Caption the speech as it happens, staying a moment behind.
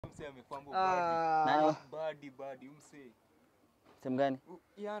Mse amefambo badi. Badi mse. Sehemu gani?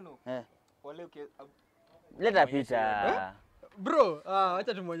 Yano. Wale Leta picha. Bro,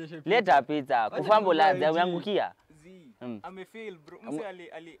 acha tumuonyeshe picha. Leta picha. Kufambo labda umeangukia. Amefail bro. Mse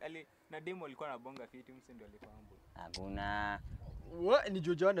ali na demo alikuwa anabonga fiti, mse ndio alifambo. Hakuna. Wewe ni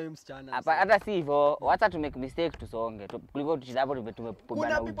Jojoana huyo msichana. Hata si hivyo, wacha tu make mistake tusonge. Kuliko tucheza hapo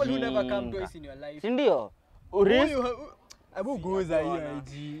tumepobana. Kuna people who never come twice in your life. Si ndio? Abu goza hiyo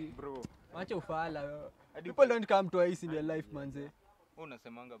IG. Bro. Acha ufala. People don't come twice in your life manze.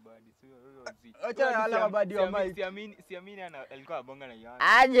 Unasemanga badi, sio hiyo zi. Acha ala badi wa mic. Siamini alikuwa abonga na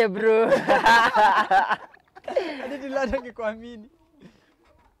Yana. Aje bro. Hadi dilata ngekuamini.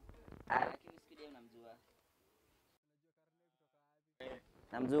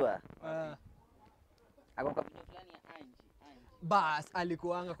 Namjua. Ako kwa video fulani ya Anji. Bas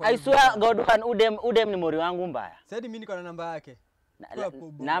alikuanga kwa I swear God one udem ni mori wangu mbaya. Sasa mimi niko na namba yake.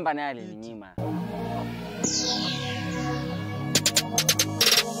 Namba naye alininyima.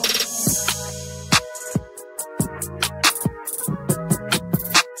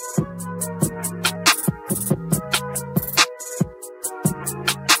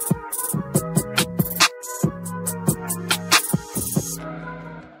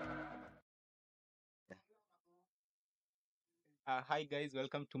 Hi guys,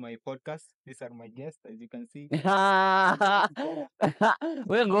 welcome to my podcast. These are my guests, as you can see.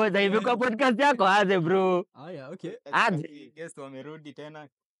 Wewe ngoja hivi kwa podcast yako aje bro. Haya, okay. Aje. Guest wamerudi tena.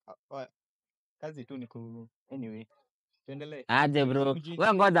 Kazi tu ni anyway. Tuendelee. Aje bro.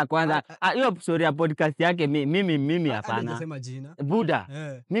 Wewe ngoja kwanza. Hiyo story ya podcast yake mimi hapana. Unasema jina. Buda.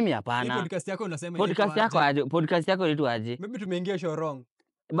 Mimi hapana. Podcast yako unasema podcast yako aje? Podcast yako ilitu aje? Maybe tumeingia show wrong.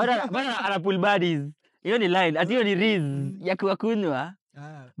 Bana ana pull buddies. Hiyo ni line, ati hiyo ni riz ya kunywa.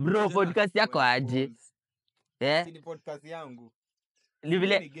 Bro, podcast yako aje? Si ni podcast yangu. Ni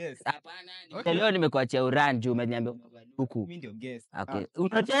vile hapana ni. Leo nimekuachia uranju umeniambia huku. Mimi ndio guest. Okay.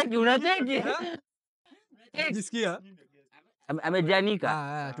 Unacheki. Jisikia?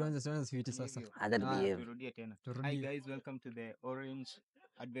 Amejanika. Tuanze switi sasa. Turudie tena. Hi guys, welcome to the Orange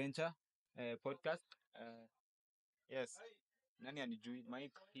Adventure podcast. Yes. Nani anijui?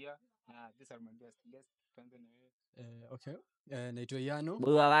 Mike here. These are my guests. Tuanze na wewe. Okay. Naitwa Yano.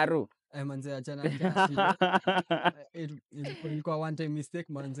 Bwa waru. Manze achana. Ilikuwa one time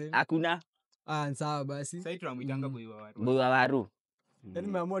mistake manze. Hakuna. Sawa basi. Sasa tunamuitanga bwa waru. Bwa waru. Yaani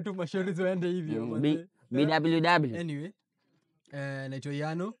nimeamua tu mashauri zoende hivyo manze. BWW. Anyway. Naitwa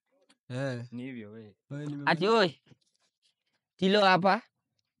Yano. Ni hivyo wewe. Ati oi. Tilo hapa.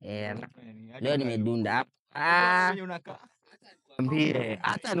 Leo nimedunda hapa. Unakaa Niambie,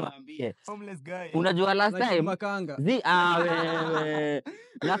 hata niambie. Homeless guy. Unajua last time Makanga. Wewe.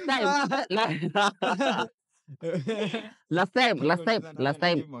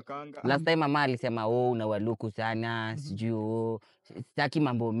 Last time mama alisema unawaluku sana, sijui sitaki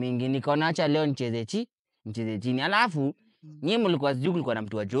mambo mingi. Nikaona acha leo nicheze chini. Alafu nyinyi mlikuwa sijui kulikuwa na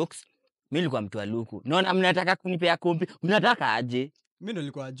mtu wa jokes. Mimi nilikuwa mtu wa luku. Naona mnataka kunipea kompi. Mnataka aje? Mimi ndo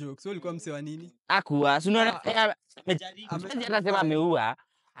nilikuwa joke. So ulikuwa mse wa nini? Hakuwa. Si unaona amejaribu. Hata sema ameua,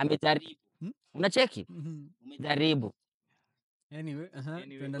 amejaribu. Unacheki? Umejaribu. Anyway,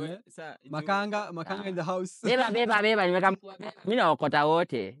 tuendelee. Makanga in the house. Beba nimeka mimi naokota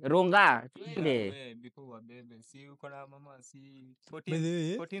wote. Runga. Twende. Before wa bebe. Si uko na mama si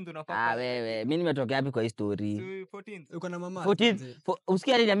 14 tunafaa. Wewe, mimi nimetokea wapi kwa hii story? Si 14. Uko na mama? 14.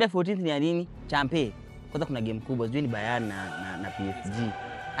 Usikia aliniambia 14 ni ya nini? Champe. Kwanza kuna game kubwa, sijui ni Bayern na PSG.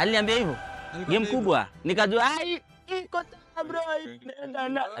 Aliniambia hivyo. Game kubwa. Nikajua iko bro,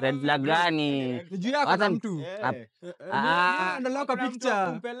 nenda red flag gani? Nijua yako na mtu. Ndio kwa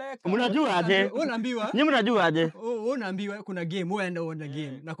picture. Mnajua aje? Wewe unaambiwa? Nyinyi mnajua aje? Wewe unaambiwa kuna game, wewe enda uone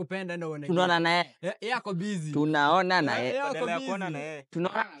game. Nakupenda enda uone game. Tunaona naye. Yeye ako busy. Tunaona naye. Badala ya kuona naye.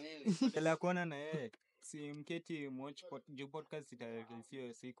 Tunaona naye. Badala ya kuona naye. Si mketi watch podcast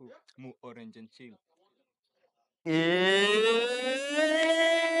itarekebishwa siku mu Orange and Chill.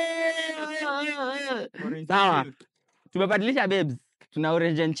 Sawa. Tumebadilisha babes. Tuna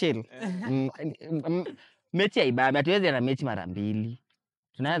Orange and Chill. Mechi ya ibaba hatuwezi na mechi mara mbili.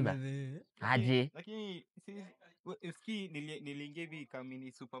 Tunaweza? Aje. Lakini uski niliingia hivi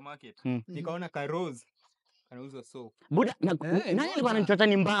Kamini supermarket. Nikaona Karose anauzwa soap. Buda nani alikuwa ananichota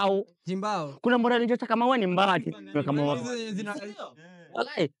ni mbao? Jimbao. Kuna mbona ananichota kama wewe ni mbao ati kama wewe.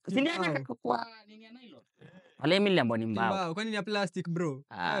 Walai, si ndio kwa nini ana hilo? Wale mimi niliambiwa ni mbao. Mbao, kwani ni ya plastic bro?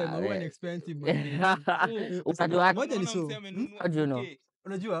 Maua ni expensive bro. Usajua moja ni so.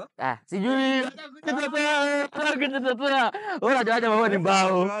 Unajua? Sijui. Unajuaje maua ni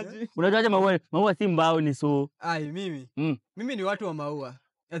mbao? Unajuaje maua si mbao ni so? Mimi ni watu wa maua.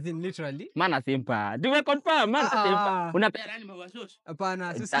 As in literally. Maana simpa. Tumeconfirm maana simpa. Unapea nani maua source?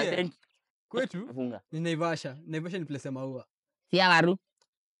 Hapana, sisi kwetu ni Naivasha. Naivasha ni place ya maua. Si ya waru.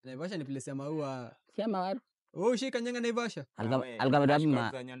 Naivasha ni place ya maua. Si ya mawaru. Oh, shika nyanga Naivasha. Algameda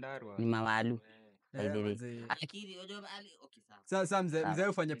ni mawalu. Lakini sasa mzee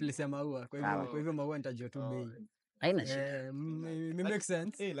ufanya place ya maua. Kwa hivyo maua nitajua tu bei. Haina shida. Make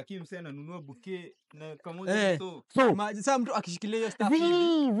sense. Lakini msee ananunua bouquet na pamoja So sasa mtu akishikilia hiyo stuff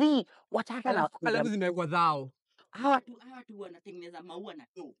hivi. Wataka na alafu zimewekwa dhao. Hawa tu wanatengeneza maua na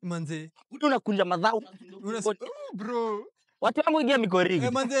do. Manze. Mtu unakunja madhao. Bro. Watu wangu ingia mikorigi.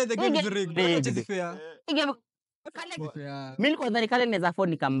 Manze the game is rigged. What is fair? Ingia mimi nilikuwa nadhani kale naweza afford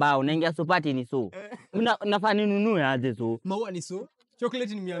nikambao naingia supati ni so. Unafaa ninunue aje so. Maua ni so.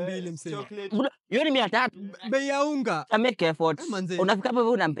 Chocolate ni 200 msee. Hiyo ni 300. Bei ya unga. Make effort. Unafika hapo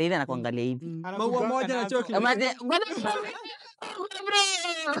wewe unampa hivi anakuangalia hivi. Maua moja na chocolate. Manze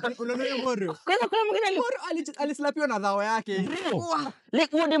Unaona moro. Kuna mwingine alislapiwa na dhao yake.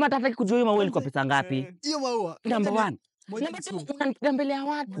 Like wewe ndio matata kujua hiyo maua ilikuwa pesa ngapi? Hiyo maua. Number 1. Unanipiga mbele ya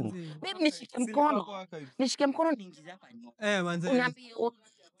watu. Mimi nishike mkono niingize hapa nyuma. Manze. Unaambia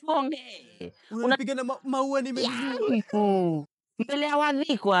tonge. Unapiga na maua ni mengi. Mbele ya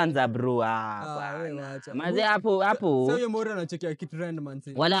wadhi kwanza bro. Wewe acha. Manze hapo. Sasa hiyo moro anachekia kitrend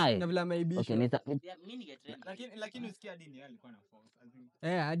manze. Walai. Na vile ameibisha. Okay, mimi ningetrend. Lakini usikia dini alikuwa na force.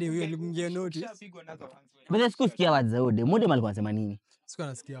 Hadi huyo alikungia notice. Basi sikusikia wazaude. Mude alikuwa anasema nini? Sikuwa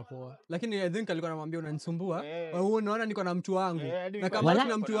nasikia poa. Lakini I think alikuwa anamwambia unanisumbua. Wewe unaona niko na mtu wangu. Na kama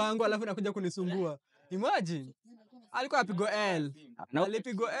kuna mtu wangu alafu nakuja kunisumbua. Imagine. Alikuwa apigwa L.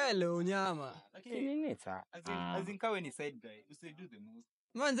 Alipigwa L unyama. Lakini as in kawe ni side guy. Usido the most.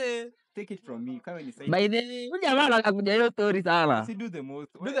 Manze, take it from me. Kawe ni side. By the way, jamaa anakuja hiyo story sana. Usido the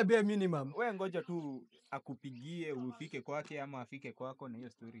most. Do the bare minimum. Wewe ngoja tu akupigie ufike kwake ama afike kwako na hiyo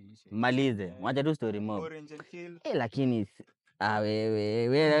story ishe. Malize. Wacha tu story mob. Orange and chill. Lakini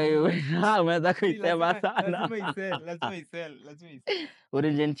wewe umeweza kuisema sana. Lazima isel.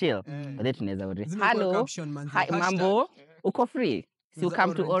 Orange and chill. Ndio tunaweza uri. Hello. Hi mambo. Uko free? So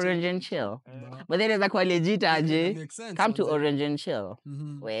come to Orange and chill. But then is kwa legit aje. Come to Orange and chill.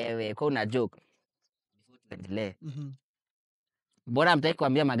 Wewe kwa una joke. Endelee. Bora mtaki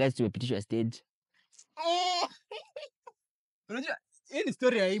kuambia magazi tumepitishwa stage. Unajua hii ni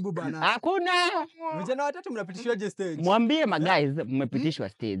story ya aibu bana. Hakuna. Vijana watatu mnapitishwaje stage? Mwambie guys mmepitishwa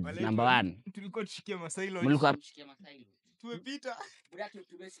stage. Number 1. Tulikuwa tushikia masailo. Mlikuwa tushikia masailo. Tumepita.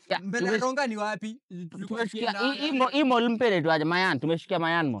 Mbele ronga ni wapi? Tumeshikia hii mall mpele tu aje Mayan. Tumeshikia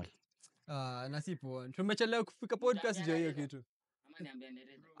Mayan mall. Na sipo. Tumechelewa kufika podcast jo hiyo kitu.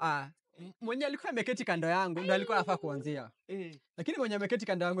 Mwenye alikuwa ameketi kando yangu ndio alikuwa anafaa kuanzia. Lakini mwenye ameketi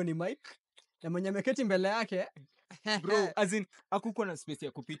kando yangu ni Mike. Na mwenye ameketi mbele yake bro, as in hakukuwa na space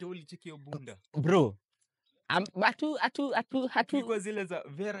ya kupita, ulicheki hiyo bunda. Bro. Hatu kwa zile za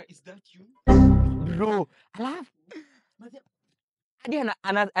Vera, is that you? Bro, alafu hadi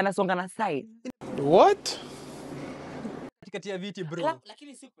anasonga na side. What? Kati ya viti bro.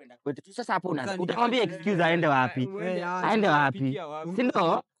 Lakini si kwenda kwetu. Sasa hapo utamwambia excuse aende wapi? Aende wapi? Si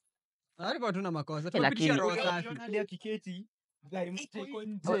ndio? Alikuwa tuna makosa. Tumepitisha roho safi. Hadi akiketi wewe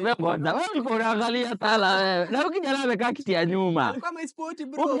ulikuwa unaangalia sala wewe. Na ukijana amekaa kiti ya nyuma. Alikuwa my sport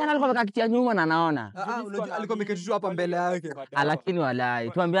bro. Ukijana alikuwa amekaa kiti ya nyuma na naona. Unajua alikuwa ameketi tu hapa mbele yake. Lakini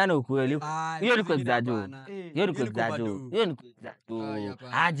walai, tuambiane ukweli. Hiyo ni kwa juu. Hiyo ni kwa juu. Hiyo ni kwa juu.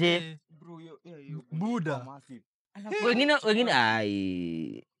 Aje bro, hiyo Buda. Wengine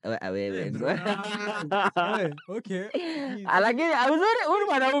ai wewe bro. Okay. Lakini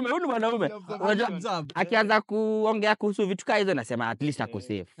huyu mwanaume. Unajua akianza kuongea kuhusu vitu kama hizo nasema at least ako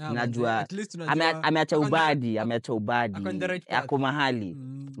safe. Najua ameacha ubadi, Ako mahali.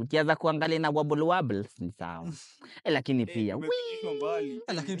 Ukianza kuangalia na wobbles ni sawa. Lakini pia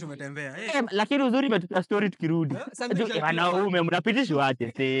lakini tumetembea. Lakini uzuri umetupa story tukirudi. Wanaume mnapitishwa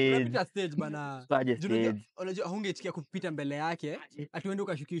aje stage? Unapita stage bana. Unajua hungetikia kupita mbele yake, atuende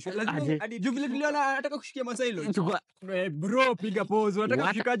ukashukishwe. Lazima juu vile tuliona anataka kushikia masailo. Bro, piga pause. Unataka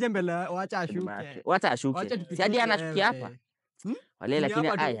kushikaje mbele? Wacha ashuke. Si hadi anashukia hapa. Wale lakini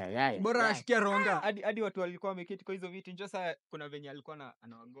aya. Bora anashikia ronga. Hadi watu walikuwa wameketi kwa hizo viti. Njoo sasa kuna venye alikuwa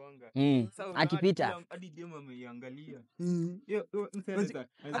anawagonga. Akipita. Hadi demo ameiangalia.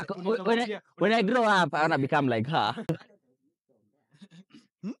 When I grow up, I wanna become like her.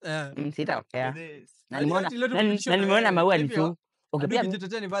 Sitaongea. Na nimeona maua ni tu. Okay, pia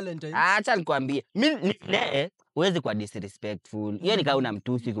ni Valentine. Acha nikwambie. Mimi huwezi kwa disrespectful. Hiyo ni kauna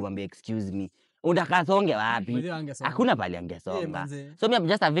mtusi kumwambia excuse me. Unakasonge wapi? Hakuna pale angesonga. So me I'm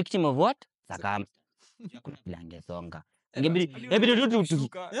just a victim of what? Sakam. Hakuna pale angesonga. Ingebidi tu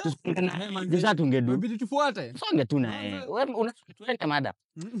sasa tungedu. Ingebidi tufuate. Songe tu na yeye. Wewe unatuenda mada.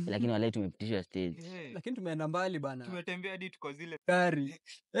 Lakini wale tumepitishwa stage. Lakini tumeenda mbali bana. Tumetembea hadi tuko zile Gari.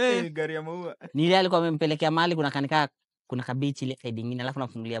 gari ya maua. Ni ile alikuwa amempelekea mali kuna kabichi ile side nyingine alafu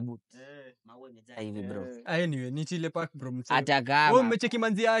nafungulia boot. Maua imejaa hivi bro. Anyway, ni Chile Park bro mzee. Hata kama Wewe umecheki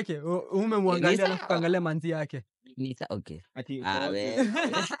manzi yake? Umemwangalia alafu kaangalia manzi yake. ni okay. Ati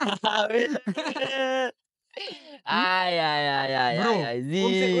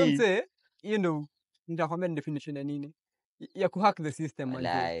Bro, mse, you know, nitakwambia definition ya nini? Ya kuhack the system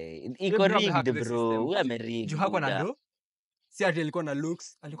manzi. Iko rigged bro. Wewe amerigged. Juu hapo na do. Si ati alikuwa na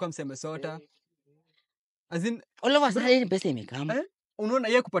looks, alikuwa msemesota. As in all of a sudden pesa imekama. Unaona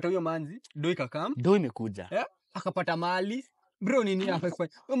yeye kupata huyo manzi, do ikakam. Do imekuja. Akapata mali. Bro nini hapa kwa?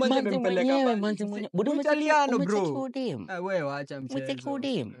 Wewe manzi Manzi amempeleka mwenyewe, hapa. manzi mwenyewe. Budu Italiano bro. Umecheck Wewe acha mchezo.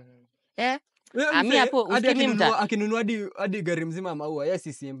 Ami hapo usikimi akinunua hadi gari mzima ya maua. Yes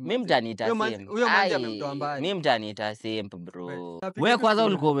si simp. mimi mtaniita simp. Huyo manzi amemtoa mbali. Mimi mtaniita simp bro. Wewe kwanza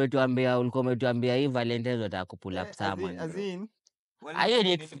ulikuwa umetuambia hii Valentine unataka kupula up someone. azin Ayo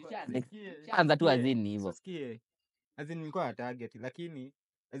ni kwanza tu azin hivyo. Usikie. Azin nilikuwa na target lakini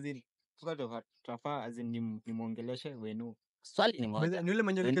azin tutafaa azin nimuongeleshe wenu. Swali ni moja. Ni yule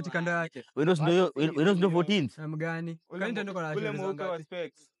mwenye aliketi kando yake. Wenu ndio 14. Mgani? Kwani ndio kwa Ule mweupe wa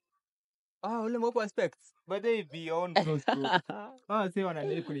specs. Ule mweupe wa specs. But they beyond close to. Si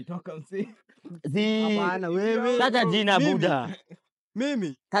wanadai kunitoka msi. Hapana wewe. Taja jina buda.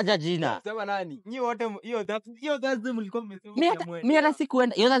 Mimi. Taja jina. Sema nani? Nyi wote hiyo that's mlikuwa mmesema Mimi hata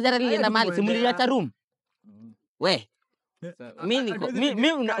sikuenda. Hiyo sasa nilienda mali simuliacha room. We.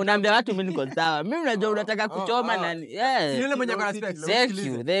 Mimi unaambia watu mimi niko sawa. Mimi unajua unataka kuchoma nani. Yes. Yule mwenye akona specs.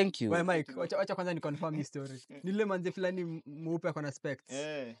 Thank you. Wewe Mike, acha kwanza ni confirm hii story. Yule manzi fulani mweupe akona specs.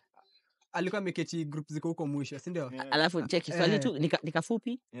 Alikuwa ameketi group ziko huko mwisho, si ndio? Alafu cheki swali tu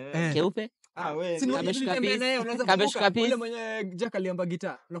nikafupi. Keupe. Wewe unaweza yule mwenye Jack aliamba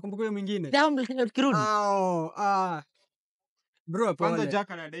gitaa. Unakumbuka yule mwingine? Kirudi. Bro, kwanza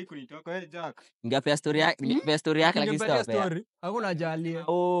Jack anadai kunitoka. Wewe Jack. Ngapea story yake lakini sitawapea. Hakuna jalia.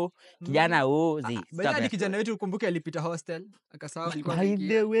 Kijana Baada kijana wetu ukumbuke alipita hostel, akasahau alikuwa by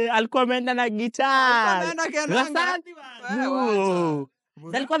the way alikuwa ameenda na gitaa. Asante bwana.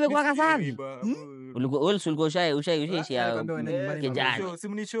 Alikuwa amekuwa kasani. Ulikuwa ushaishi ya kijana.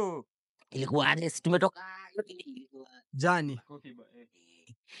 Simni show. Ilikuwa aje tumetoka jani.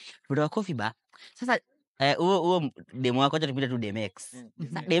 Kutoka Coffee Bar. Sasa huo demo wako acha tupite tu Demex.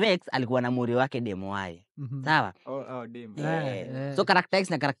 Sasa Demex alikuwa na muri wake demo wae. Sawa? Demo. So character X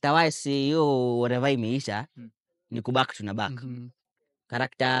na character Y si hiyo whatever imeisha ni kubaki tuna back.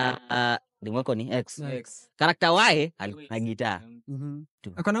 Character demo wako ni X. Character Y alikuwa na gitaa.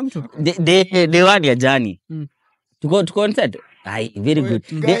 Akona mtu. The one ya Jani. Tuko concert. Very good.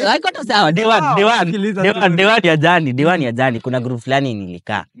 Haiko tu sawa. The one ya Jani. The one ya Jani. Kuna group fulani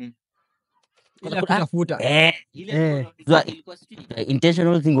nilikaa. Kuna kutafuta.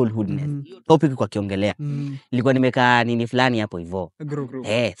 Intentional singlehoodness. Topic kwa kiongelea. Nilikuwa nimekaa nini fulani hapo hivyo.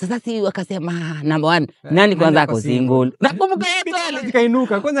 Sasa si wakasema number 1 nani kwanza ako single. Nakumbuka yetu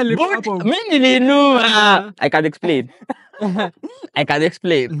nikainuka. Kwanza nilikuwa hapo. Mimi nilinua. I can explain.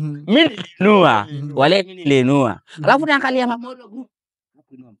 Mimi nilinua. Wale mimi nilinua. Alafu naangalia mamodo group.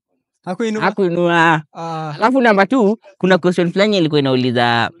 Hakuinua. Alafu number 2 kuna question fulani ilikuwa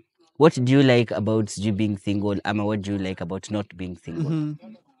inauliza what do you like about you being single ama what do you like about not being single.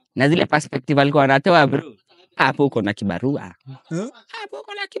 Na zile perspective alikuwa anatoa bro. Hapo uko na kibarua.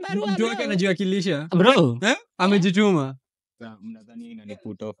 Mtu wake anajiwakilisha. Bro, amejituma. Mnadhani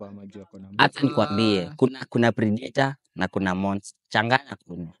inaniput off ama juu kuna hata nikwambie kuna predator na kuna monster. Changanya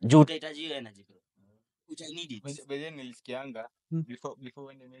kuna. Juu utahitaji hiyo energy. Utanidi. Bado nilisikianga before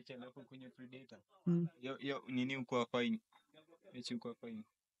when mechi alafu kwenye predator. Yo nini uko fine. Mechi uko fine.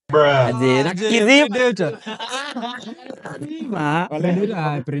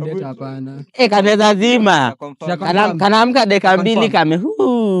 Predator hapana. Kanaweza zima. Kanaamka dakika 2 kame.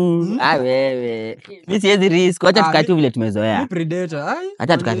 Wewe. Mimi siwezi risk. Acha tukati vile tumezoea. Predator.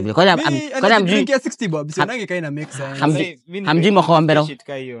 Acha tukati vile. Kwa mjui 60 bob. Sionange kaina make sense. Hamji mokombero.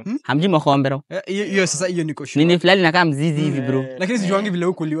 Hamji mokombero. Hiyo sasa hiyo niko sure. Nini fulani nakaa mzizi hivi bro. Lakini sijuangi vile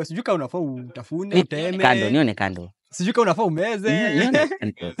ukuliwa. Sijui kama unafaa utafune, uteme. Nione kando. Sijui kama unafaa umeze.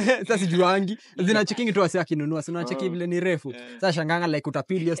 Sasa sijuangi. Zinachekingi tu asia kinunua. Sina cheki vile ni refu. Sasa shanganga like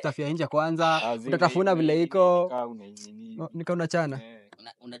utapili hiyo stuff ya nje kwanza. Utatafuna vile iko. Nikaona chana.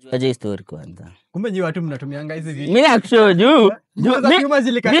 Unajua je story kwanza. Kumbe nyinyi watu mnatumianga hizi vitu. Mimi actually juu. Mimi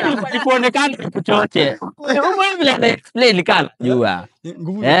zilikataa. Nikuonekana kuchoche. Wewe vile explain kala. Jua.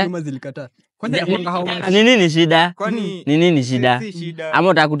 Nguvu za chuma zilikataa. Kwani inakuanga how much? Ni nini shida? Kwani Ni nini shida? si shida. Ama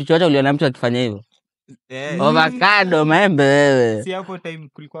utaka kutuchocha uliona mtu akifanya hivyo? Avocado maembe wewe. Si hapo time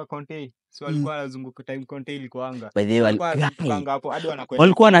kulikuwa Conte. So walikuwa wanazunguka time Conte ilikuwa anga. By the way, Walikuwa hapo hadi wanakwenda.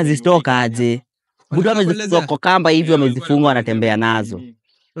 walikuwa wanazistoka aje? Budu wamezistoka kwa kamba hivi wamezifunga wanatembea nazo.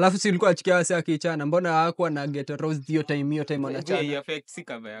 Alafu si ulikuwa achikia wasi akichana. Mbona hakuwa na get rose hiyo time wanachana? Hii effect si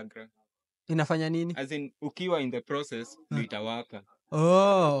kama Viagra. Inafanya nini? As in ukiwa in the process ndio itawaka.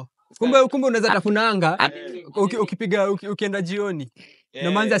 Oh. Kumbe unaweza tafunanga ukipiga ukienda jioni.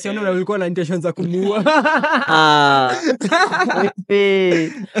 Na manzi asione ulikuwa na intentions za kumuua.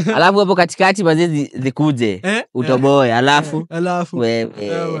 Alafu hapo katikati mazezi zikuje. Utoboe alafu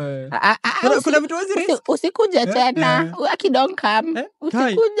wewe. Kuna vitu wazi Usikuje tena. Aki don't come.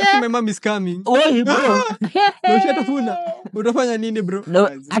 Usikuje. My mom is coming. Oi bro. Ushatafuna. Utafanya nini bro?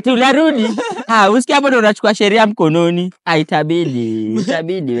 Ati unarudi. Usikia hapo ndo unachukua sheria mkononi.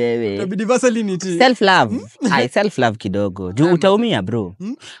 Itabidi wewe. Itabidi vaseline iti. Self love. Self love kidogo. Juu utaumia bro.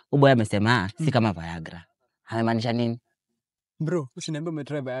 Uboya amesema si kama Viagra. Amemaanisha nini? Bro, usiniambie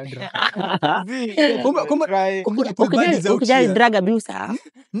umetry Viagra. Ukijali drug abuse.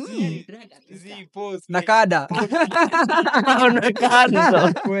 Na kada.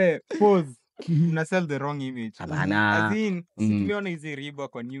 We, pause. Una sell the wrong image. Hapana. As in, tumeona hizi riba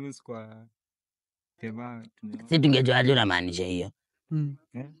kwa news kwa tema. Si tungejua aje unamaanisha hiyo.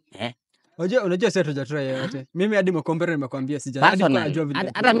 Unajua sasa tujatry yote. Mimi hadi mkombere nimekwambia sijajua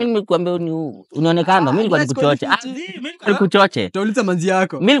vile. Hata mimi nikwambia unaonekana mimi nilikuwa nikuchocha. Nikuchoche. Tauliza manzi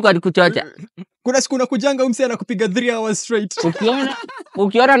yako. Mimi nilikuwa nikuchocha. Kuna siku unakujanga umsi anakupiga 3 hours straight.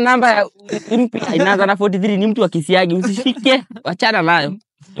 Ukiona namba ya mpya inaanza na 43 ni mtu wa kisiagi usishike. Achana nayo.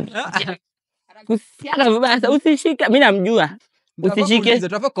 Kusiaga vibaya usishike. Mimi namjua. Usishike.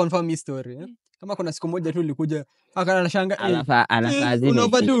 Tutafaa confirm hii story. Kama kuna siku moja tu ulikuja akana nashanga anafaa zime.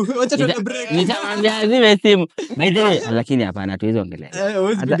 Unavadu, acha tuende break. Nitamwambia zime simu. By the way, lakini hapana tuwezi ongelea.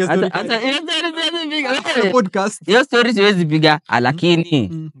 Podcast. Hiyo story siwezi piga,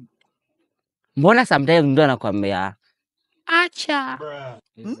 lakini mbona sometimes mtu anakuambia acha.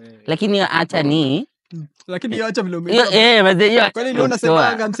 Lakini acha ni lakini hiyo acha vile umeona. Hiyo. Kwani ndio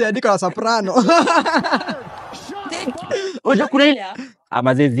unasema msee andika la soprano. Oja kuna ile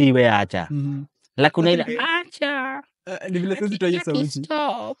amazezi iwe acha. La kuna ile acha. Ni vile sisi tuaje sauti.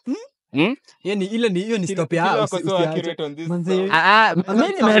 Stop. Yaani ile ni hiyo ni stop ya usiache.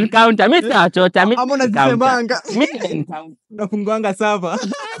 Mimi nimeencounter, mimi sitachota, mimi. Ama unazisemanga. Mimi nafunguanga sava.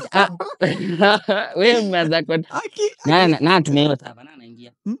 Wewe mwanza kwa. Na tumeo sava na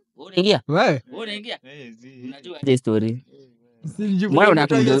anaingia. Unaingia? Wewe. Unaingia? Unajua hii story. Mbona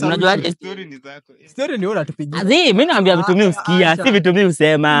unajua Story ni zako. Story ni wewe unatupigia. Mimi naambia vitu mimi usikia, si vitu mimi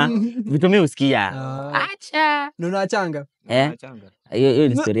usema. Vitu mimi usikia. Acha. Na unaachanga. Hiyo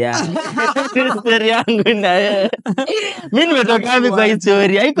ni story yangu. Story yangu na wewe. Mimi nimetoka wapi kwa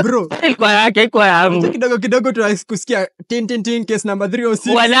historia? Ilikuwa yake, haikuwa yangu. Kidogo tunakusikia tin case number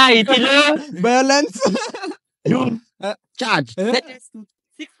 306. Walai tilo. Violence. Charge.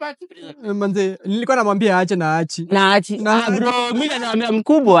 Manze, nilikuwa namwambia aache na aachi. Na aachi. Bro, mimi naambia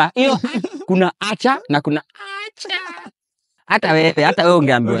mkubwa, hiyo kuna acha na kuna acha. Hata wewe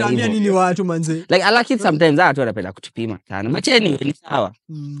ungeambiwa hivyo. Unaambia nini watu manze? Like I like it sometimes watu wanapenda kutupima sana. Macheni ni sawa.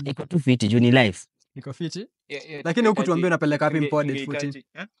 Iko tu fit juu ni life. Iko fit? Lakini huku tuambie unapeleka wapi mpode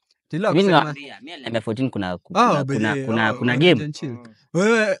 14? Mimi naambia 14 kuna game.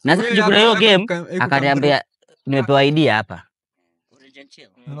 Wewe na sasa kuna hiyo game akaniambia nimepewa idea hapa.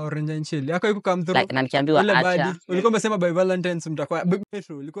 Orange and chill. Yako iko come through. Like na nikiambiwa acha. Ulikuwa umesema by Valentine's mtakuwa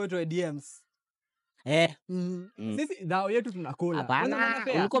ulikuwa tu DMs. Sisi dao yetu tunakula. Hapana.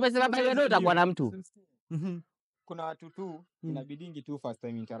 Ulikuwa umesema by wewe utakuwa na mtu. Kuna watu tu inabidingi tu first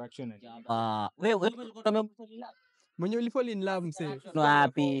time interaction. Wewe ulikuwa umemfall mwenye ulifall in love msee.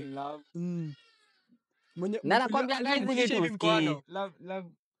 Wapi? Mwenye na nakwambia guys ni kitu love.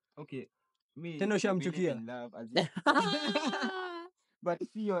 Okay. Mimi tena ushamchukia. But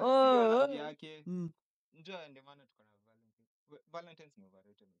sio yake. Njoo ndio maana tuko na Valentine's ni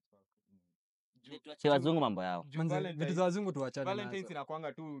overrated. Tuache wazungu mambo yao. Vitu za wazungu tuachane nazo. Valentine's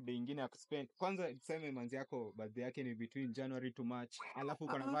inakuanga tu day nyingine ya kuspend. Kwanza tuseme manzi yako birthday yake ni between January to March. Alafu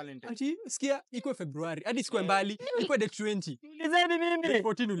uko na Valentine's. Ati sikia iko February. Hadi siku mbali. Iko date 20. Ulizeni mimi. Date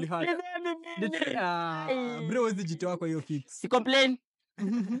 14 ulihata. Bro wewe jitoa kwa hiyo fix. Si complain.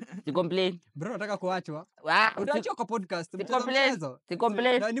 Bro nataka kuachwa. Utaachwa kwa podcast. Si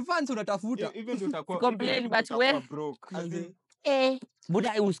complain. Na ni fans unatafuta. Hivyo ndio utakuwa. Complain but we broke.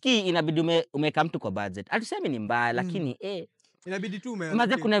 Buda usikii inabidi umeka mtu kwa budget. Hatusemi ni mbaya lakini inabidi tu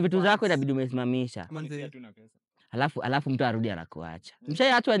maze kuna vitu zako inabidi umesimamisha. Alafu mtu arudi anakuacha.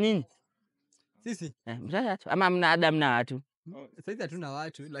 Mshaachwa nini? Sisi Mshaachwa ama mna Adam na watu? sasa hatuna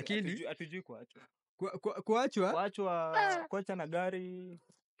watu lakini hatujui kuachwa. Kuacha na gari.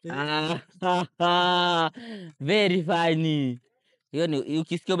 Very funny. Hiyo ni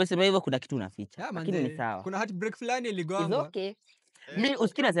ukisikia umesema hivyo kuna kitu unaficha. Lakini ni sawa. Kuna heartbreak fulani iligonga. It's okay. Mimi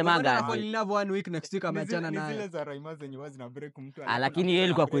usikii nasemaga fall in love 1 week next week ameachana naye. Zile za Raima zenye wazi na break mtu. Lakini hiyo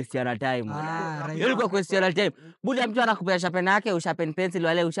ilikuwa question time. Hiyo ilikuwa question time. Buda mtu anakupea sharpen yake, usharpen pencil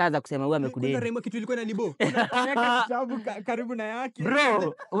wale ushaanza kusema wewe amekudeni. Kuna Raima kitu ilikuwa inanibo. Kitabu karibu na yake.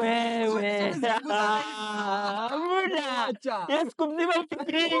 Bro, wewe. Buda. Yes, kumzima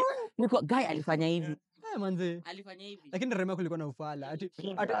mfikiri. Niko guy alifanya hivi. Manze. Alifanya hivi. Lakini Raima kulikuwa na ufala. Ati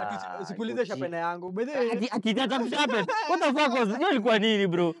usipulize sharpen yangu. Ati sharpen. What the fuck was? Hiyo ilikuwa nini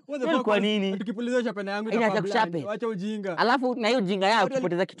bro? Hiyo ilikuwa nini? Tukipuliza sharpen yangu itakuwa blind. Acha ujinga. Alafu na hiyo ujinga yao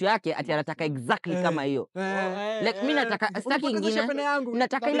kupoteza kitu yake ati anataka exactly kama hiyo. Like mimi nataka sitaki ingine.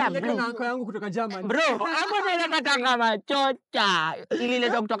 Nataka ile blue. Unako yangu kutoka Germany. Bro, hapo ndio nataka kama chocha. Ili ile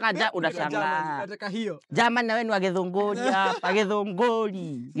kutoka unashangaa. Nataka hiyo. Germany na wewe ni wagethongoli hapa,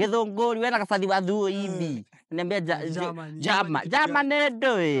 gethongoli. Gethongoli wewe nakafadhi wadhuo hivi. Niambia Germany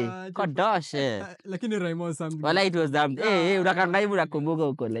ndio kodoshe. Lakini Raima something. Wala it was something. Unakanga hivi unakumbuka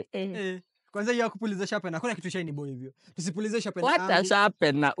uko like. Kwanza hiyo kupuliza sharpen hakuna kitu shine boy hivyo. Tusipulize sharpen yangu. What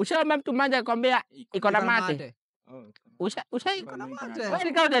sharpen na. Ushaona mtu mmoja akwambia iko na mate. Iko na mate. Wewe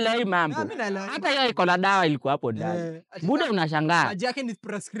ni kaudi la hii mambo. Hata hiyo iko na dawa ilikuwa hapo ndani. Buda unashangaa. Maji yake ni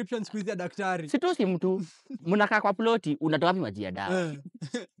prescription squeeze ya daktari. Si mtu. Mnakaa kwa ploti unatoa wapi maji ya dawa?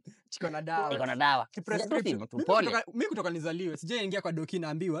 Iko na dawa. Iko na dawa. Pole. Mimi kutoka nizaliwe sijaingia kwa doki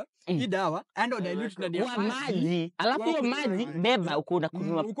naambiwa hii dawa ando dilute ndani ya maji. Alafu hiyo maji beba uko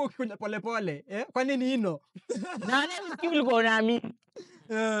unakunywa. Uko ukikunywa pole pole. Kwa nini hino? Na leo ulikuwa nami.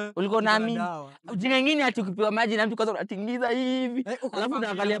 Ulikuwa nami. Ujinga nyingine ati ukipewa maji na mtu kwanza unatingiza hivi. Alafu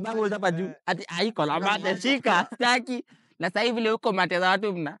unaangalia bango hapa juu. Ati haiko la mate shika staki. Na sasa hivi leo uko mate za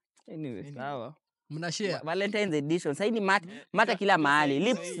watu mna. Anyway, sawa. Mna share Valentine's edition. Sasa ni mate kila mahali.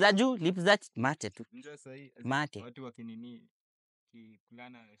 Lips za juu, lips za mate tu. Njoo sasa hii. Mate. Watu wakinini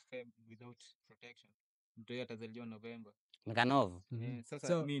kulana Feb without protection. Mtu atazaliwa November. Mekanovu.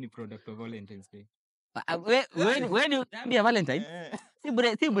 Sasa mimi ni product of Valentine's Day. Wewe ni niambia Valentine?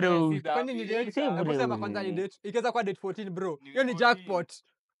 Si bro. Kwani ni date? Sema kwanza ni date. Ikaweza kwa date 14 bro. Hiyo ni jackpot.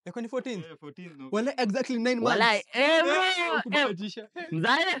 Yako ni 14. 14 no. Wala exactly 9 months. Wala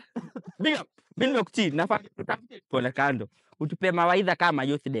mzae. Mimi nimekutii nafaa pole kando. Utupe mawaidha kama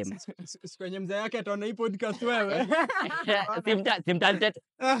youth dem. Kwenye mzee yake ataona hii podcast wewe. Simtante.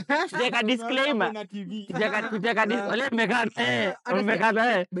 Teka disclaimer. Teka wale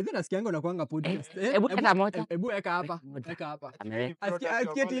mmekana. Bidhi nasikianga unakuanga podcast. Hebu hata moja. Hebu weka hapa. Weka hapa.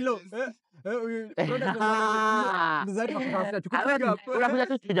 Asikie hilo. Unakuja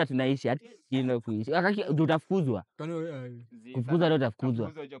tu studio tunaishi hadi kuishi. Wakati utafukuzwa. Kufukuzwa leo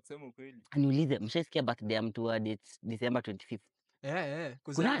utafukuzwa. Niulize, mshaisikia birthday ya mtu wa December 25th?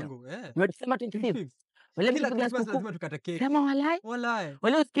 Kuzangu. Ni December 25th. Wale Kila Christmas lazima tukate cake. Sema walai.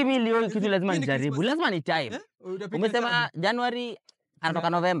 Wale usikimi leo kitu lazima nijaribu. Lazima ni time. Umesema January anatoka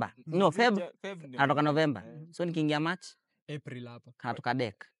November. No, Feb anatoka November. So nikiingia March, April hapa. anatoka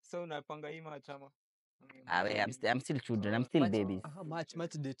Dek. So unapanga hii machama. I'm still children. I'm still babies.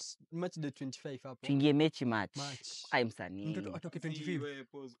 March date 25 hapo. Tuingie March. I'm msanii. Mtoto atoke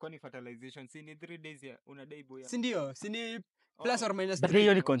 25. Kwani fertilization si ni 3 days ya unadai boya. Si ndio? Si ni plus or minus 3.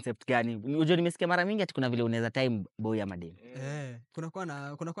 Hiyo ni concept gani? Unajua nimesikia mara mingi ati kuna vile unaweza time boy ama dem. Kunakuwa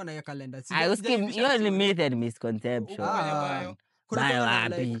na hiyo calendar. Hiyo ni myth and misconception. Bayo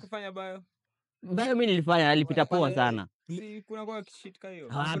wapi? Kufanya bayo. Bayo mimi nilifanya alipita poa sana. Kuna kwa shit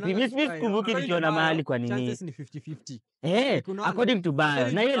kayo. Mimi sikumbuki nikiona mahali kwa nini. Chances ni 50-50. According to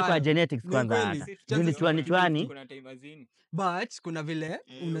Bayo. Na hiyo ilikuwa genetics kwanza hata. Ni chwani. Kuna time azini. But kuna vile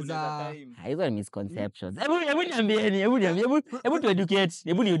unaweza hizo ni misconceptions. Hebu niambieni, hebu tu educate.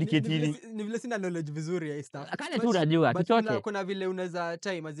 Hebu ni educate hili. Ni vile sina knowledge vizuri ya stuff. Kale tu unajua chochote. Kuna vile unaweza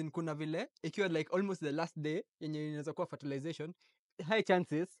time as in kuna vile ikiwa like almost the last day yenye inaweza kuwa fertilization, high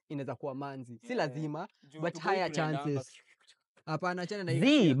chances inaweza kuwa manzi. Si lazima but higher chances. Hapana achana na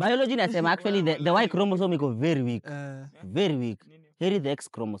hiyo. Biology inasema actually the Y chromosome iko very weak. Very weak. Here is the X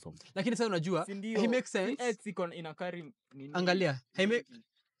chromosome. Lakini sasa unajua it makes sense. X iko ina carry nini? Angalia.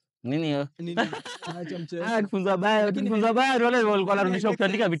 Nini hiyo? Acha mchezo. Tufunza Bayo wale walikuwa wanarudisha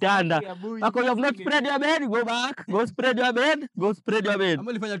kutandika vitanda. Wako you have not spread your bed, go back. Go spread your bed.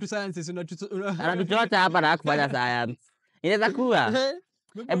 Ama ulifanya tu sciences anatuchota hapa na kufanya science. Inaweza kuwa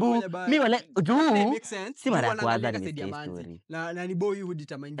Ebu mimi wala juu si mara ya kwanza Wanaangalia nimesikia Said Amanzi. story. Na ni boy who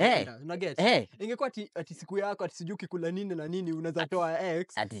determine Eh, gender. Una get? Eh, Ingekuwa ati siku yako ati sijui kikula nini na nini unaweza toa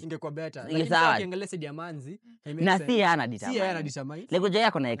X ati- ingekuwa better. Ile Lakini sawa. sasa ukiangalia Said Amanzi, na si yeye ana si yeye ana determine. determine. Lego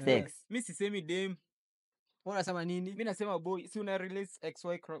yako na XX. Mimi sisemi dem. Unasema nini? Mimi nasema boy, si una release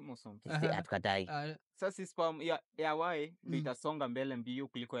XY chromosomes. Si atukatai. Sasa sperm ya Y ndio itasonga mbele mbio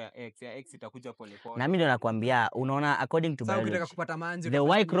kuliko ya X. Ya X itakuja polepole. Na mimi ndo nakwambia, unaona according to Sasa ukitaka biology, kupata manzi the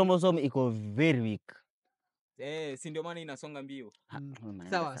utafanya Y nini? chromosome iko very weak. Si ndio maana inasonga mbio.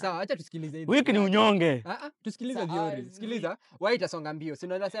 Sawa, acha tusikilize hivi. Weak ni unyonge. Tusikilize theory. Sikiliza, why itasonga mbio? Si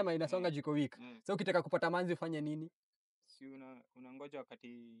unaweza sema inasonga jiko weak. Sasa ukitaka kupata manzi ufanye nini? Si unangoja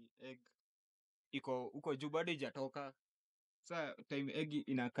wakati egg iko huko juu bado haijatoka. Sasa time egg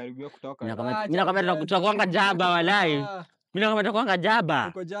inakaribia kutoka. Mimi nakwambia tutakuanga jaba walai. Mimi nakwambia tutakuanga jaba.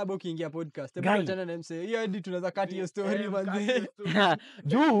 Uko jabo ukiingia podcast. Guy. Hebu tena na MC. Hiyo hadi tunaweza kati hiyo story manzi.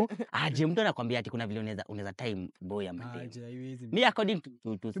 Juu aje mtu anakwambia ati kuna vile unaweza time boy ama dem. Aje haiwezi. Mimi according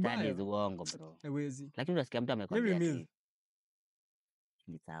to Kibaya. studies uongo bro. Haiwezi. Lakini unasikia mtu amekwambia Maybe ati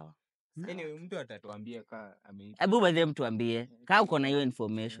ni sawa. Anyway, mtu atatuambia kama Hebu baadhi mtu ambie kama uko na hiyo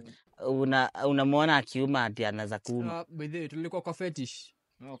information. Unamuona akiuma ati anaza kuuma. By the way, tulikuwa kwa fetish.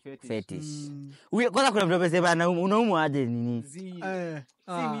 no fetish. Fetish. Kwanza kuna mtu amesema unaumwa aje nini? Si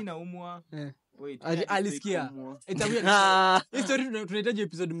mimi naumwa. Wait. Alisikia. It's a weird. Hii story tunahitaji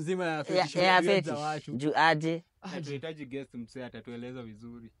episode mzima ya fetish. Fetish. Juu aje. Tunahitaji guest msee atatueleza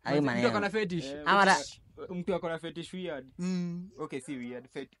vizuri. Hayo Mtu ako maneno. na fetish. Mtu ako na fetish weird. Okay, si weird.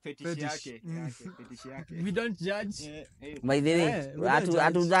 Fetish yake. Fetish yake. We don't judge. By the way,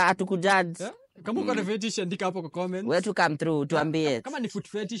 hatukujudge. Kama uko na fetish andika hapo kwa comment. Wewe tu come through tuambie. Kama ni foot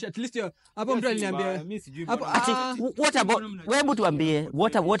fetish at least hapo mtu aliniambia. Mimi sijui. Hapo What about wewe tuambie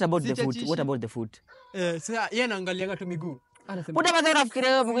what about the foot? What about the foot? Sasa yeye anaangalianga tu miguu. Anasema Puta bado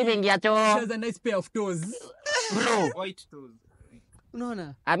unafikiria wewe imeingia choo. she has a nice pair of toes. Bro. White toes.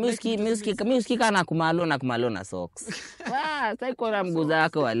 Unaona? Music kana kumalo na socks. Sasa iko na mguu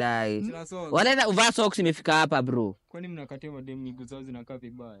zako walai. Sina socks. Walaenda uvaa socks imefika hapa bro. Kwani mnakatia madem miguu zao zinakaa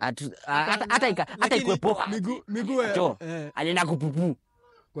vibaya? Hata ikwe poa. Miguu Choo. Alienda kupupu.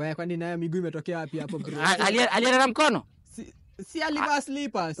 kwani nayo miguu imetokea wapi hapo bro? Alienda na mkono. Si alivaa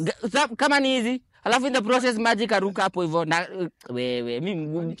slippers. Kama ni hizi. Alafu in the process maji karuka hapo hivyo na wewe mimi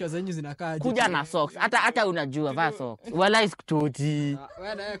Nicho zenyu zinakaa kuja na socks. Hata unajua vaa socks. Wala iskutoti.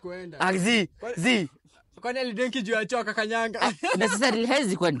 Wewe naye kuenda. Zi. Kwani alidrenki juu ya choka kanyanga. Necessarily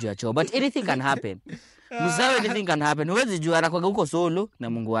hezi kwa njia choo but anything can happen. Msawe anything can happen. Huwezi jua anakuwa huko solo na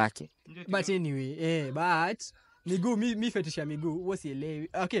Mungu wake. But anyway, but miguu mi fetisha miguu huwa sielewi.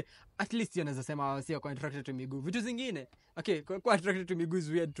 Okay, at least yanaweza sema sio kwa attracted to miguu. Vitu zingine. Okay, kwa attracted to miguu is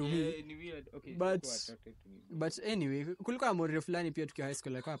weird to me. Ni weird. Okay. But anyway, kulikuwa na morio fulani pia tukiwa high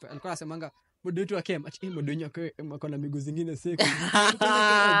school alikuwa anasemanga modo wetu akem ati modo nyake akona miguu zingine sexy.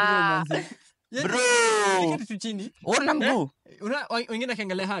 Bro. Niketi tu chini. Ona mguu. Wengine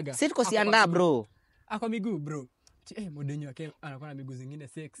akiangalia haga. Sisi tuko sianda bro. Kwa miguu bro. Modo nyake anakuwa na miguu zingine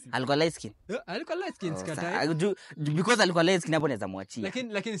sexy. Alikuwa light skin. Alikuwa light skin skatai. Because alikuwa light skin hapo naweza muachia.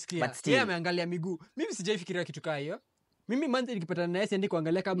 Lakini sikia. Yeye ameangalia miguu. Mimi sijaifikiria kitu kama hiyo. Mimi manzi nikipatana naye siende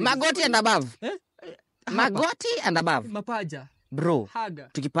kuangalia kama Magoti and above. Magoti and above. Mapaja. Bro. Haga.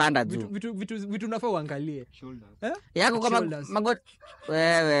 Tukipanda juu. Vitu unafaa uangalie. Shoulders. Yako kama magoti.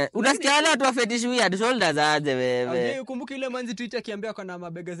 Wewe. Unasikia wale watu wa fetish weird shoulders aje wewe. Ukumbuke ile manzi Twitter akiambia kuna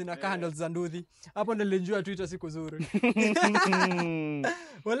mabega zinakaa handles za nduthi. Hapo ndo nilijua Twitter siku nzuri.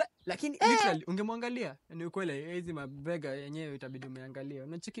 Wala lakini literally ungemwangalia. Ni ukweli hizi mabega yenyewe itabidi umeangalia.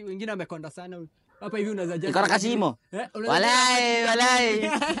 Unacheki wengine amekonda sana. Hapa hivi unaweza jaji. Iko na kashimo.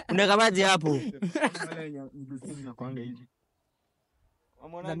 Walai. Unaweka maji hapo. Wale miguu zinakuanga hivi.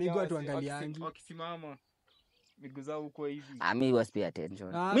 Na miguu tuangaliangi. Wakisimama miguu zao huko hivi. Mimi was pay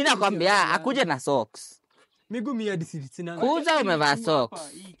attention. Mimi nakwambia akuje na socks. Miguu mia hadi sina. Kuja umevaa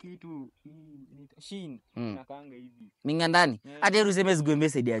socks. Hii kitu shin nakaanga hivi. Minga ndani. Hata useme zigwembe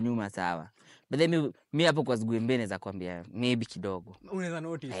side ya nyuma sawa. But then mimi hapo kwa zigwembe naweza kwambia maybe kidogo. Unaweza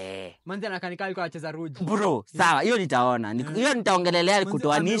notice. Manzi anakanika alikuwa anacheza ruji. Bro, sawa, hiyo nitaona. Hiyo nitaongelelea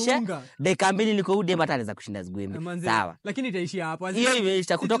kutoanisha. Dakika 2 niko ude hata anaweza kushinda zigwembe. Sawa. Lakini itaishia hapo. Hiyo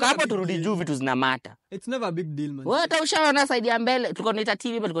imeisha kutoka hapo turudi juu vitu zinamata. It's never a big deal man. Wewe hata ushaona side ya mbele. Tulikuwa tunaita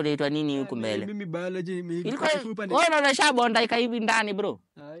TV bado tulikuwa tunaitwa nini huko mbele? Mimi biology Ilikuwa wewe unaonesha bonda ikaivi ndani bro.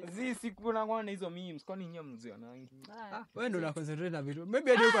 Siku na ngwana hizo memes kwani nyinyi mzee nangi. Wewe ndio una concentrate na vitu.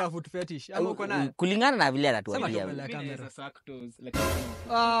 Maybe hadi uko na foot fetish ama uko nayo. Kulingana na vile anatuambia. Mimi naweza suck toes lakini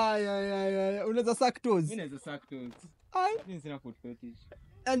unaweza suck toes. mimi naweza suck toes. Mimi sina foot fetish.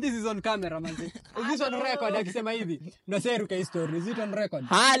 And this is on camera manzi. Is this on record akisema hivi? Ndio ruka hii story. Is it on record?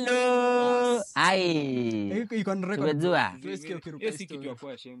 Hello. Ai. Iko on record. Tumejua. Tusikie ukiruka Yes, hii kitu story. ya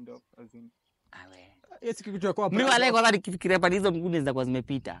kuwa ashamed of, as in. Awe. Yes, kitu kwa Mimi wale kwanza nikifikiria pande hizo mguu zinaweza kuwa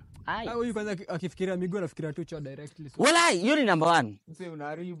zimepita. Ai. huyu kwanza akifikiria miguu anafikiria tu choo directly. Wala hiyo ni number 1. Mse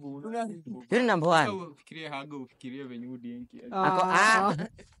unaharibu. Hiyo ni number 1. Ufikirie hago, ufikirie venye udienki.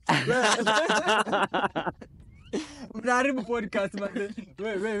 Unaharibu podcast manzi.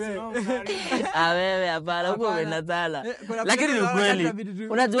 Wewe. Wewe hapana huko umeenda sala. Lakini ni ukweli.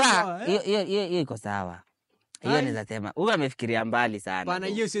 Unajua hiyo iko sawa. Hiyo naweza sema. Huyu amefikiria mbali sana. Bana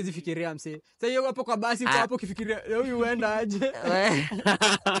hiyo siwezi fikiria mse. Sasa hiyo hapo kwa basi kwa hapo kifikiria huyu uenda aje.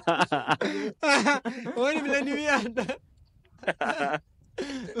 Wewe vile ni vianda.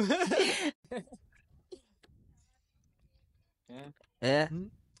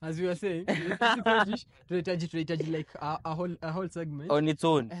 As we were saying, tunahitaji like a whole segment on its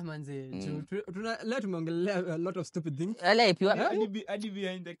own. Manze, leo tumeongelea a lot of stupid things. Wala pia Hadi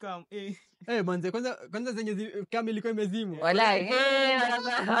behind the cam. Manze, kwanza zenye kama ilikuwa imezimwa. Wala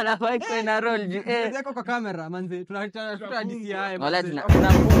wanafaa kwenda roll. Zako kwa kamera manze, tunataka DCI manze.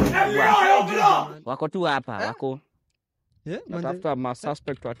 Wala wako tu hapa wako. Natafuta ma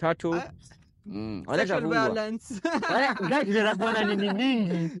suspect watatu. Wala violence. Wala tunaweza kuona nini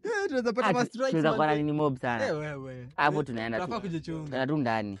mingi. Tunaweza pata ma strikes. Tunaweza kuona nini mob sana. Wewe. Hapo tunaenda tu. Tunafaa kujichunga. Tunaenda tu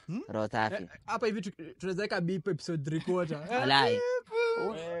ndani. Roho safi. Hapa hivi tunaweza weka beep episode 3/4. Wala.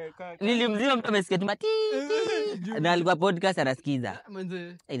 Nilimzima mtu amesikia tu mati. Na alikuwa podcast anasikiza.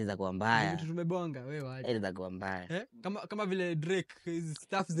 Manze. Inaweza kuwa mbaya. Tumebonga wewe waje. Inaweza kuwa mbaya. Kama vile Drake his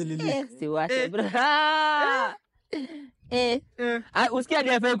stuff zilili. Si wacha bro. Usikia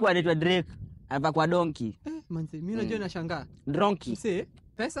DFA kwa anaitwa Drake. Hapa kwa Donkey. Manze, mimi najua nashangaa. Donkey. Mse,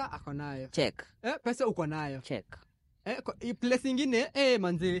 pesa ako nayo. Check. Pesa uko nayo. Check. Place nyingine,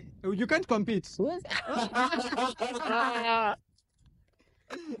 manze, you can't compete.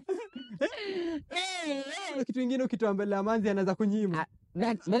 Kitu kingine ukituambelea manzi anaweza kunyima.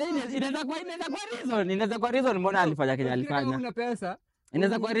 Inaweza kwa reason mbona alifanya kile alifanya. Una pesa.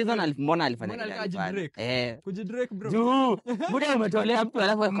 Inaweza kwa reason mbona alifanya kile alifanya. Kujidrake bro. Juu, buda umetolea mtu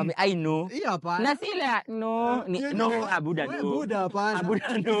alafu akwambia I know. Hii hapana. Na sile no, buda no. Buda hapana.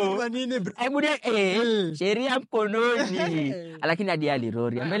 Buda no. Kwa nini bro? Buda sheria mkononi. Lakini hadi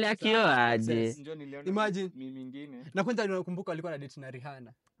alirori. Mbele akio aje. Imagine mimi mingine. Na kwanza nakumbuka alikuwa na date na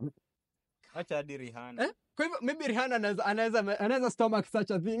Rihanna. Acha hadi Rihanna. Kwa hivyo maybe Rihanna anaweza stomach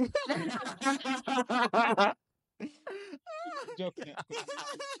such a thing. Joke.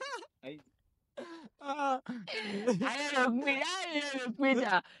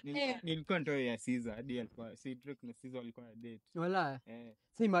 Nilikuwa ndio ya Caesar hadi alikuwa si Drake na Caesar walikuwa na date. Wala.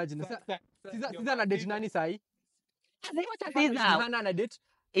 Si imagine Caesar na date nani sahi? Caesar. Rihanna na date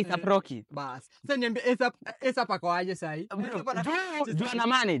Isa Proki. Bas. Sasa niambie Esa pako aje sahi? Juu ana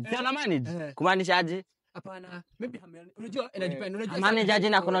manage. Kumaanisha aje? Hapana. Maybe unajua inadepend. Unajua manage aje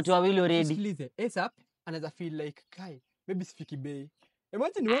na kuna watu wawili already. Sikilize. Esa anaweza feel like kai. Maybe sifiki bei.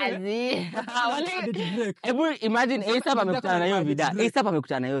 Imagine wewe. Hebu imagine ASAP amekutana na hiyo vida. ASAP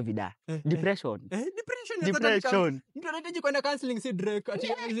amekutana na hiyo vida. Depression. Depression. Mtu anahitaji kwenda counseling si Drake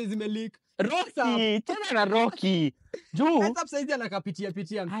ati hizi zimeleak. Rocky, tena na Rocky. Juu. ASAP saizi anakapitia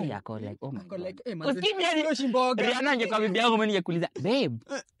msee. Haya ako like oh my god. Like man. Shimboga. Rihanna angekuwa bibi yangu mimi ningekuuliza, babe,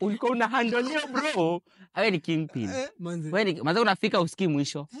 ulikuwa una handle hiyo bro. Awe ni kingpin. Wewe ni maana unafika usikii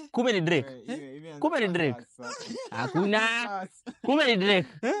mwisho. Kumbe ni Drake. Kumbe ni Drake. Hakuna. Kumbe ni Drake.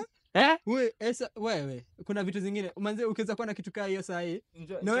 Wewe kuna vitu zingine manze ukiweza kuwa na kitu kaa hiyo saa hii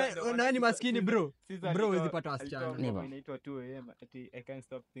na wewe ni maskini bro huwezi pata wasichana inaitwa 2am ati I can't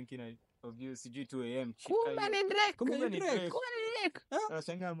stop thinking of you sijui 2am kumbe ni Drake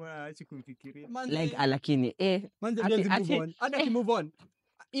anashangaa mbona aachi kumfikiria like lakini manze hadi move on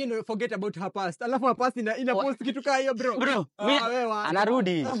you know forget about her past alafu her past ina post kitu kaa hiyo bro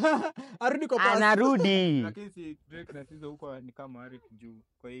anarudi kwa past lakini si Drake na Caesar huko ni kama Arif juu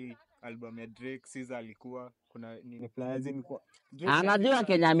kwa hii album ya Drake Caesar alikuwa kuna ni flyers in kwa anajua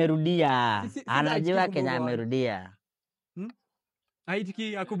Kenya amerudia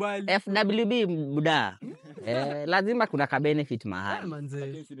haitiki akubali FWB buda lazima kuna ka benefit mahali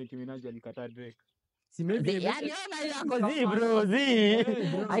manze Nicki Minaj alikataa Drake si maybe aliona yako bro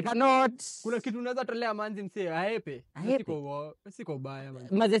I cannot kuna kitu unaweza tolea manzi msee aepe siko baya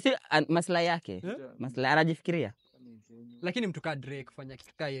manzi maze si maslahi yake maslahi anajifikiria Lakini mtu ka Drake kufanya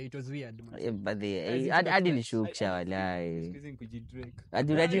kitu kama hiyo it was weird man. But the hadi ni shukisha walai. Squeezing kujidrake.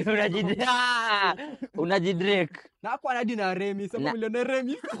 Hadi unajidrake. Na hapo hadi na Remy, sababu milioni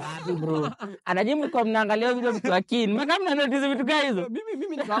Remy. Hadi bro. Anajimu kwa mnaangalia video vitu akini. Maka mna notice vitu kama hizo.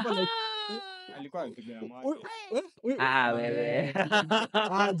 Mimi niko hapa like Alikuwa akipiga macho. Wewe.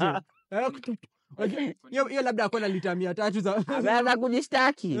 Aje. Hiyo labda akona lita 300 za. Ameanza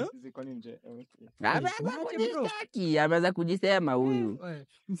kujishtaki. Ziko ni nje. Ameanza kujishtaki. Ameanza kujisema huyu.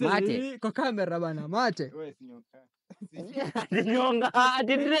 Mate kwa kamera bana, mate. Wewe si nyoka. Nyonga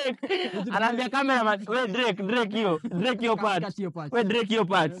Drake. Anaambia kamera wewe Drake hiyo part. Wewe Drake hiyo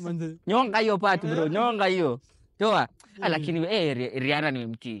part. Nyonga hiyo part bro, nyonga hiyo. Toa. Lakini Rihanna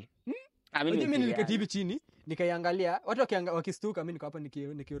nimemtii. Mimi niliketi hivi chini nikaiangalia watu wakistuka, mimi niko hapa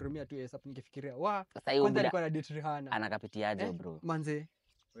nikihurumia tu hesabu nikifikiria sasa hiyo kwanza alikuwa na date Rihanna anakapitiaje bro manze.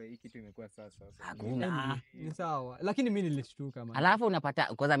 Wewe hiki kitu imekuwa sasa. Hakuna. Ni sawa lakini mimi nilishtuka man. Alafu unapata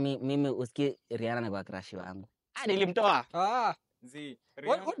kwanza mimi usikie Rihanna na kwa crush wangu. Nilimtoa.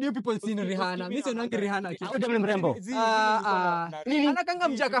 What do you people see in Rihanna? Mimi sio nangi Rihanna kitu. Au jamaa mrembo. Nini anakanga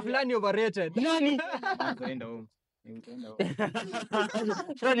mjaka fulani overrated. Nani? Utaenda home.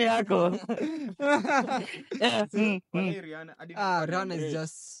 Shani yako. Rihanna is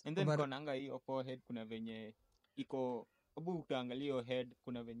just and then konanga hiyo forehead kuna venye iko hebu utaangalia hiyo head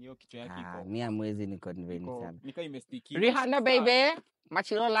kuna venye hiyo kichwa yake iko. Mimi amwezi ni convince sana. Nika imestiki. Rihanna baby.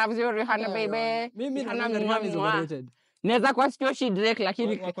 Machilo loves you Rihanna baby. Mimi na Rihanna is overrated. Naweza kwa sio Drake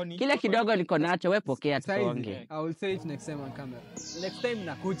lakini kile kidogo niko nacho wewe pokea tuonge. I will say it next time on camera. Next time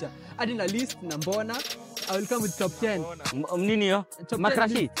nakuja hadi na list na mbona I will come with top 10. Nini hiyo?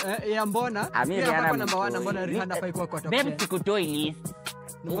 Makrashi. Ya mbona? Mimi Rihanna namba 1 mbona Rihanna hapa iko kwa top 10. Babe sikutoi list.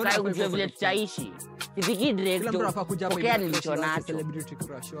 Mbona ujue vile tutaishi? Sipigi Drake. Kila mtu afakuja hapa pokea nilicho nacho. Celebrity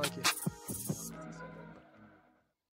crush wake.